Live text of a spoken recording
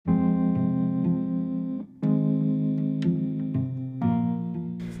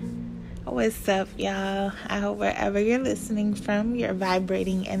What's up, y'all? I hope wherever you're listening from, you're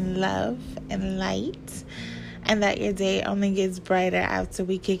vibrating in love and light, and that your day only gets brighter after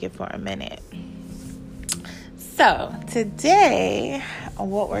we kick it for a minute. So, today,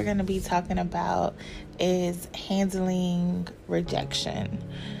 what we're going to be talking about is handling rejection.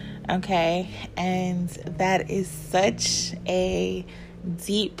 Okay? And that is such a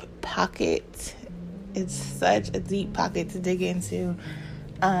deep pocket. It's such a deep pocket to dig into.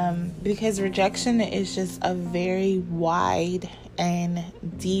 Because rejection is just a very wide and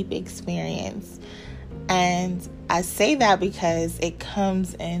deep experience. And I say that because it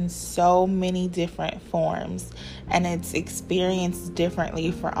comes in so many different forms and it's experienced differently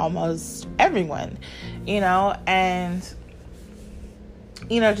for almost everyone, and,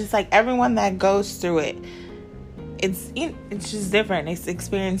 just like everyone that goes through it, it's just different. It's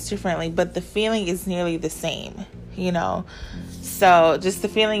experienced differently, but the feeling is nearly the same, So just the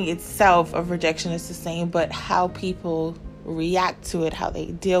feeling itself of rejection is the same, but how people react to it, how they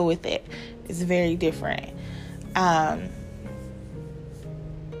deal with it is very different. And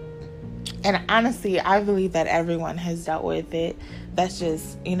honestly, I believe that everyone has dealt with it. That's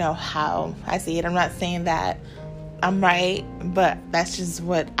just, how I see it. I'm not saying that I'm right, but that's just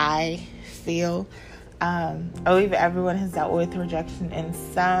what I feel. I believe everyone has dealt with rejection in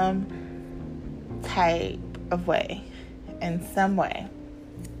some type of way. In some way,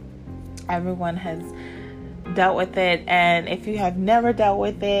 everyone has dealt with it. And if you have never dealt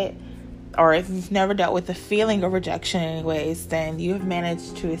with it, or if you've never dealt with the feeling of rejection anyways, then you have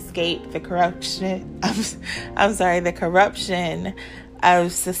managed to escape the corruption the corruption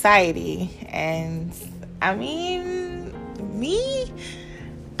of society. And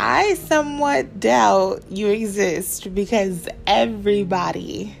I somewhat doubt you exist, because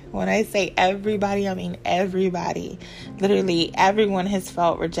everybody, when I say everybody, I mean everybody, literally everyone has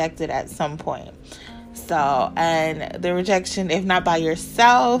felt rejected at some point. So, and the rejection, if not by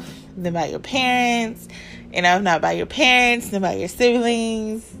yourself, then by your parents, if not by your parents, then by your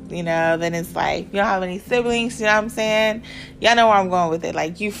siblings, then it's like, you don't have any siblings, you know what I'm saying? Y'all know where I'm going with it.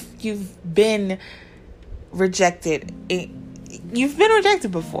 Like, you've been rejected. You've been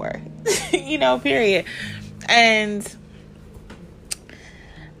rejected before, period. And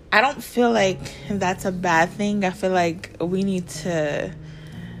I don't feel like that's a bad thing. I feel like we need to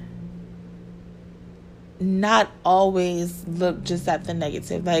not always look just at the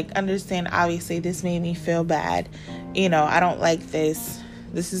negative. Like, understand, obviously, this made me feel bad. I don't like this.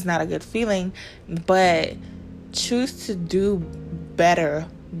 This is not a good feeling. But choose to do better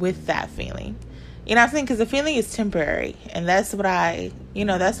with that feeling. I'm saying? Because the feeling is temporary. And that's what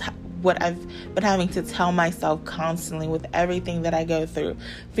that's what I've been having to tell myself constantly with everything that I go through.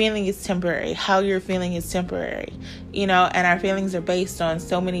 Feeling is temporary. How you're feeling is temporary. And our feelings are based on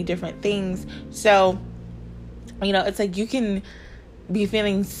so many different things. So, it's like you can be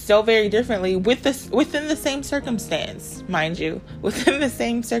feeling so very differently within the same circumstance, mind you. Within the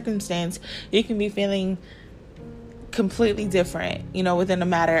same circumstance, you can be feeling completely different, within a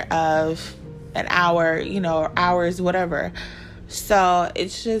matter of an hour, or hours, whatever. So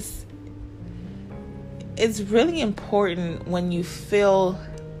it's really important when you feel,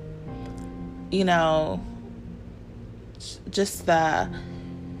 just the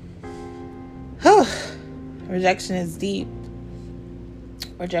rejection is deep.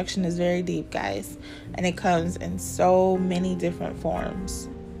 Rejection is very deep, guys. And it comes in so many different forms.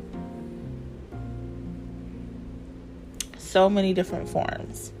 So many different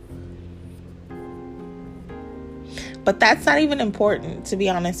forms. But that's not even important, to be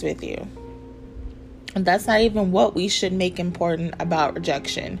honest with you. And that's not even what we should make important about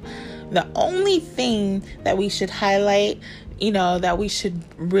rejection. The only thing that we should highlight, that we should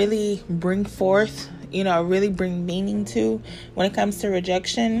really bring forth, really bring meaning to when it comes to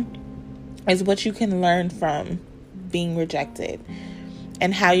rejection is what you can learn from being rejected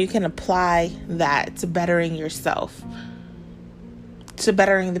and how you can apply that to bettering yourself, to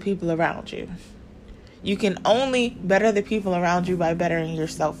bettering the people around you. You can only better the people around you by bettering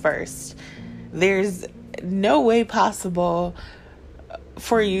yourself first. There's no way possible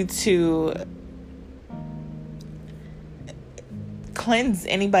for you to cleanse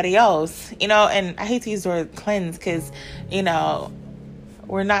anybody else, and I hate to use the word cleanse because,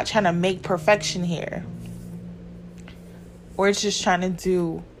 we're not trying to make perfection here. We're just trying to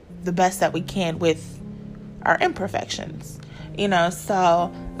do the best that we can with our imperfections,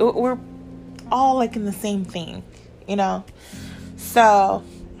 so we're all like in the same thing, so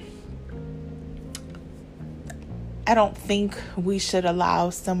I don't think we should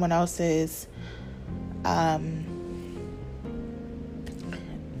allow someone else's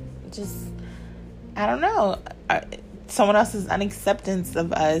just, I don't know, someone else's unacceptance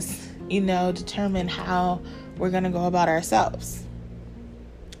of us, determine how we're going to go about ourselves.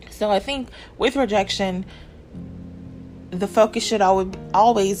 So I think with rejection, the focus should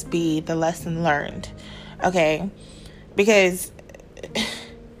always be the lesson learned. Okay? Because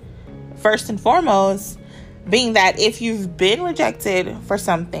first and foremost, being that if you've been rejected for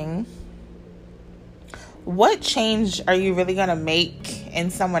something, what change are you really going to make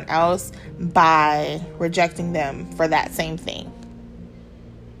in someone else by rejecting them for that same thing?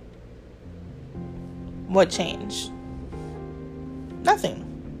 What change? Nothing.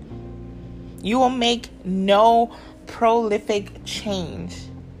 You will make no prolific change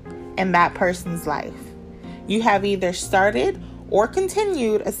in that person's life. You have either started or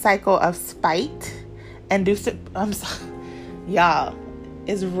continued a cycle of spite and y'all,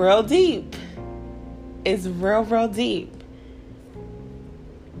 it's real deep. It's real deep.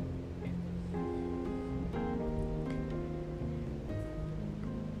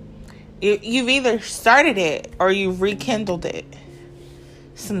 You've either started it or you've rekindled it.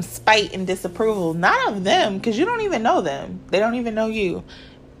 Some spite and disapproval, not of them, because you don't even know them. They don't even know you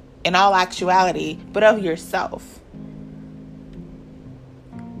in all actuality, but of yourself.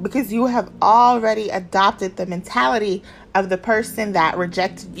 Because you have already adopted the mentality of the person that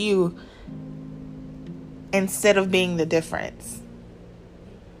rejected you instead of being the difference.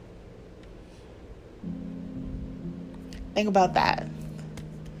 Think about that.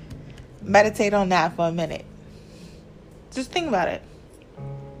 Meditate on that for a minute. Just think about it.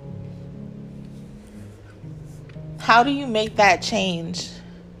 How do you make that change?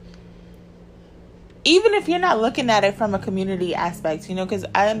 Even if you're not looking at it from a community aspect, because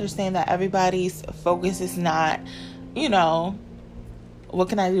I understand that everybody's focus is not, what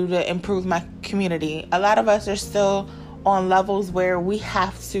can I do to improve my community? A lot of us are still on levels where we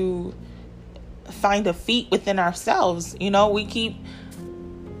have to find a feat within ourselves. We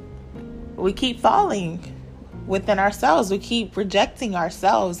keep falling within ourselves. We keep rejecting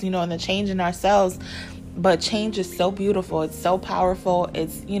ourselves, and the change in ourselves. But change is so beautiful. It's so powerful.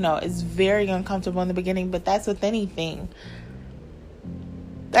 It's, it's very uncomfortable in the beginning, but that's with anything.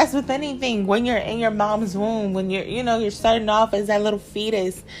 That's with anything. When you're in your mom's womb, when you're starting off as that little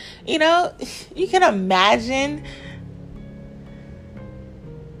fetus, you can imagine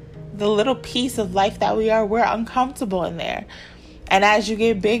the little piece of life that we are. We're uncomfortable in there. And as you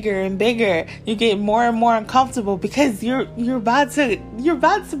get bigger and bigger, you get more and more uncomfortable because you're about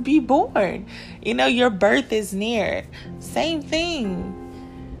to be born. Your birth is near. Same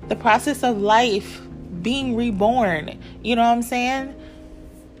thing. The process of life, being reborn. You know what I'm saying?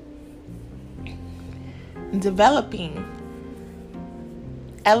 Developing,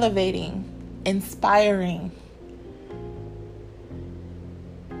 elevating, inspiring.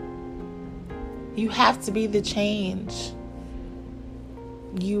 You have to be the change.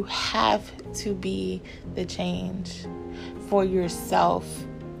 You have to be the change for yourself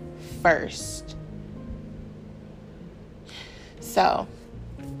first. So,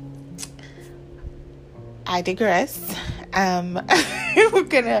 I digress. We're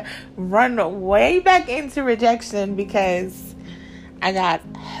gonna run way back into rejection because I got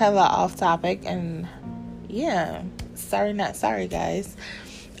hella off topic, and yeah, sorry not sorry, guys.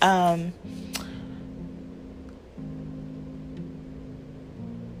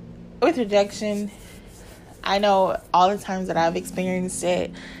 With rejection, I know all the times that I've experienced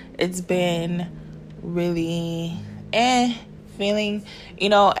it, it's been really feeling,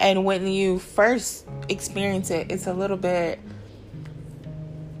 and when you first experience it, it's a little bit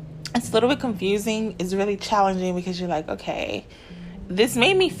confusing. It's really challenging because you're like, okay, this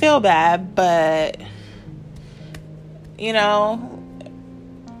made me feel bad, but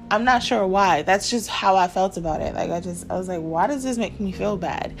I'm not sure why. That's just how I felt about it. Like, I was like, why does this make me feel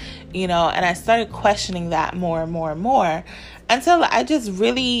bad? And I started questioning that more and more and more until I just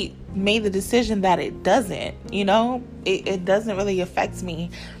really made the decision that it doesn't, it doesn't really affect me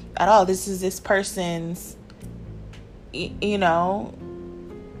at all. This is this person's,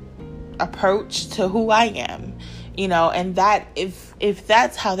 approach to who I am, and that if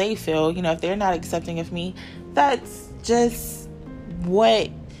that's how they feel, if they're not accepting of me, that's just what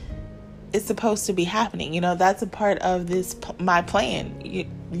is supposed to be happening. That's a part of my plan.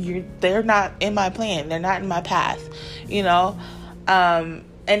 They're not in my plan. They're not in my path, and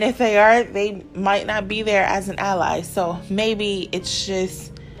if they are, they might not be there as an ally. So maybe it's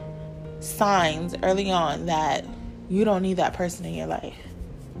just signs early on that you don't need that person in your life.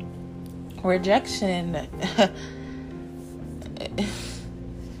 Rejection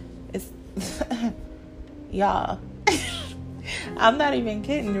is y'all. I'm not even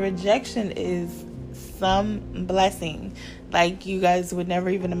kidding. Rejection is some blessing like you guys would never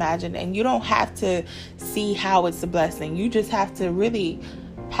even imagine. And you don't have to see how it's a blessing. You just have to really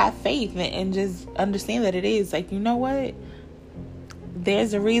have faith and just understand that it is. Like, you know what?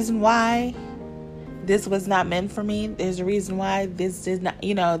 There's a reason why this was not meant for me. There's a reason why this did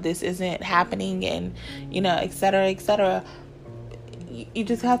not, this isn't happening, and, et cetera, et cetera. You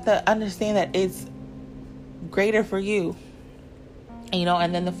just have to understand that it's greater for you.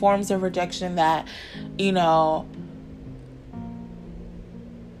 And then the forms of rejection that,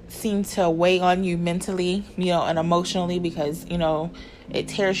 seem to weigh on you mentally, and emotionally, because, it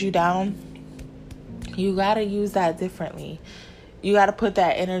tears you down. You got to use that differently. You got to put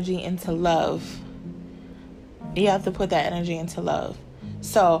that energy into love. You have to put that energy into love.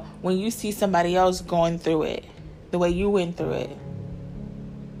 So when you see somebody else going through it, the way you went through it,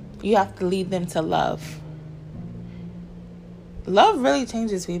 you have to lead them to love. Love really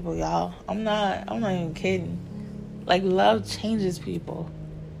changes people, y'all. I'm not even kidding. Like, love changes people.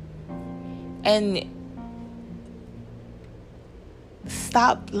 And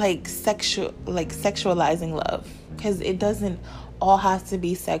stop sexualizing love, because it doesn't all have to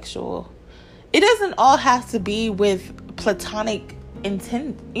be sexual. It doesn't all have to be with platonic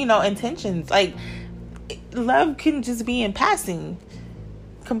intentions. Like, love can just be in passing,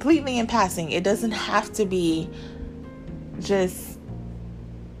 completely in passing. It doesn't have to be just,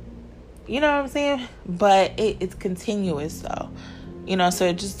 you know what I'm saying? But it's continuous though. So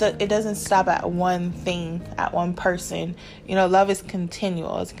it doesn't stop at one thing, at one person. Love is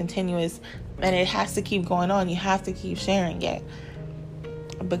continual. It's continuous, and it has to keep going on. You have to keep sharing it,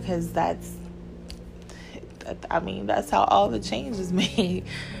 because that's how all the change is made.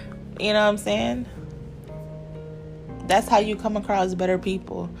 You know what I'm saying? That's how you come across better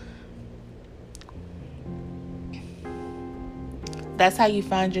people. That's how you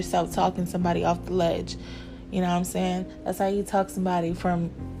find yourself talking somebody off the ledge. You know what I'm saying? That's how you talk somebody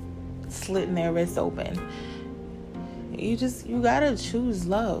from slitting their wrists open. You gotta choose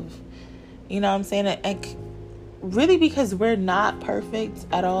love. You know what I'm saying? And really, because we're not perfect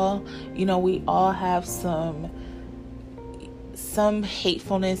at all. We all have some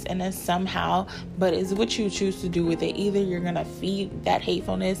hatefulness in us somehow, but it's what you choose to do with it. Either you're gonna feed that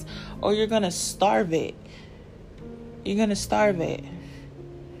hatefulness, or you're gonna starve it. You're gonna starve it.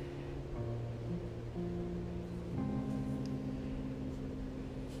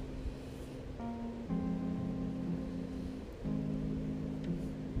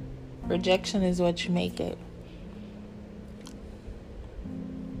 Rejection is what you make it.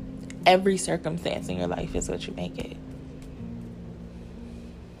 Every circumstance in your life is what you make it.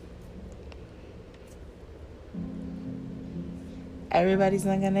 Everybody's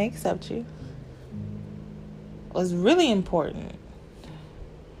not going to accept you. What's really important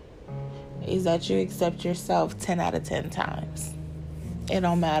is that you accept yourself 10 out of 10 times. It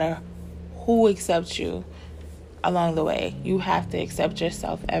don't matter who accepts you along the way. You have to accept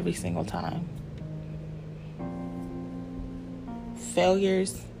yourself every single time.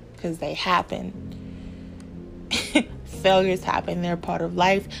 Failures, because they happen. Failures happen. They're part of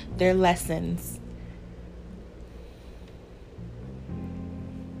life. They're lessons.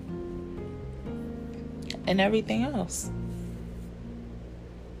 And everything else.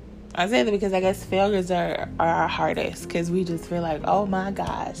 I say that because I guess failures are our hardest, because we just feel like, oh my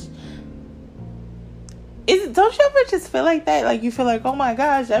gosh. Don't you ever just feel like that? Like, you feel like, oh my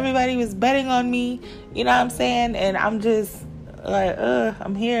gosh, everybody was betting on me. You know what I'm saying? And I'm just like,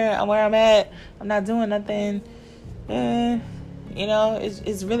 I'm here. I'm where I'm at. I'm not doing nothing.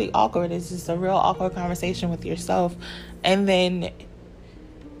 It's really awkward. It's just a real awkward conversation with yourself. And then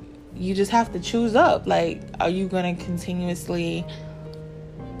you just have to choose up. Like, are you going to continuously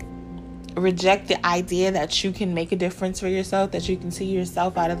reject the idea that you can make a difference for yourself, that you can see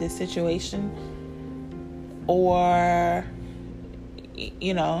yourself out of this situation? Or, are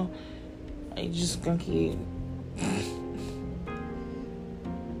you just going to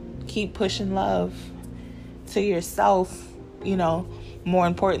keep pushing love to yourself, more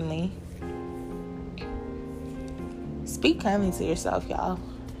importantly? Speak kindly to yourself, y'all.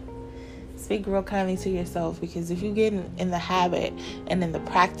 Speak real kindly to yourself, because if you get in the habit and in the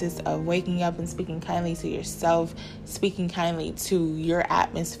practice of waking up and speaking kindly to yourself, speaking kindly to your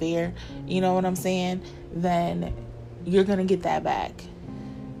atmosphere, you know what I'm saying, then you're going to get that back.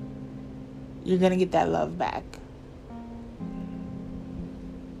 You're going to get that love back.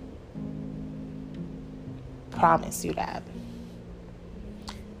 Promise you that.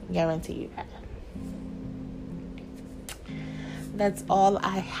 Guarantee you that. that's all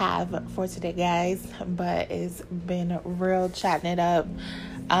I have for today, guys. But it's been real chatting it up.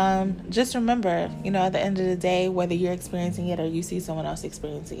 Just remember, at the end of the day, whether you're experiencing it or you see someone else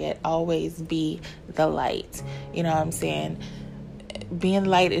experiencing it, always be the light. You know what I'm saying? Being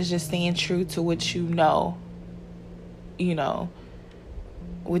light is just staying true to what you know.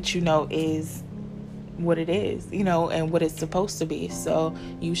 What you know is what it is, and what it's supposed to be. So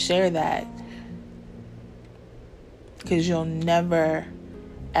you share that, because you'll never,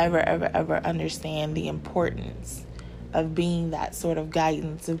 ever, ever, ever understand the importance of being that sort of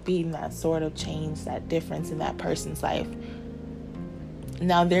guidance, of being that sort of change, that difference in that person's life.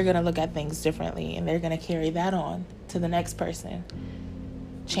 Now they're going to look at things differently, and they're going to carry that on to the next person.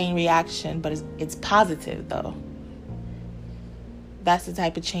 Chain reaction, but it's positive, though. That's the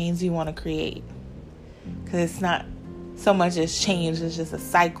type of change you want to create. Because it's not so much as change, it's just a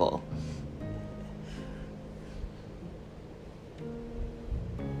cycle.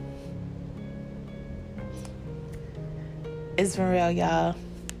 It's been real, y'all.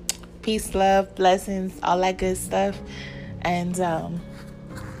 Peace, love, blessings, all that good stuff. And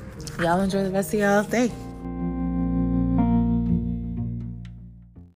y'all enjoy the rest of y'all's day.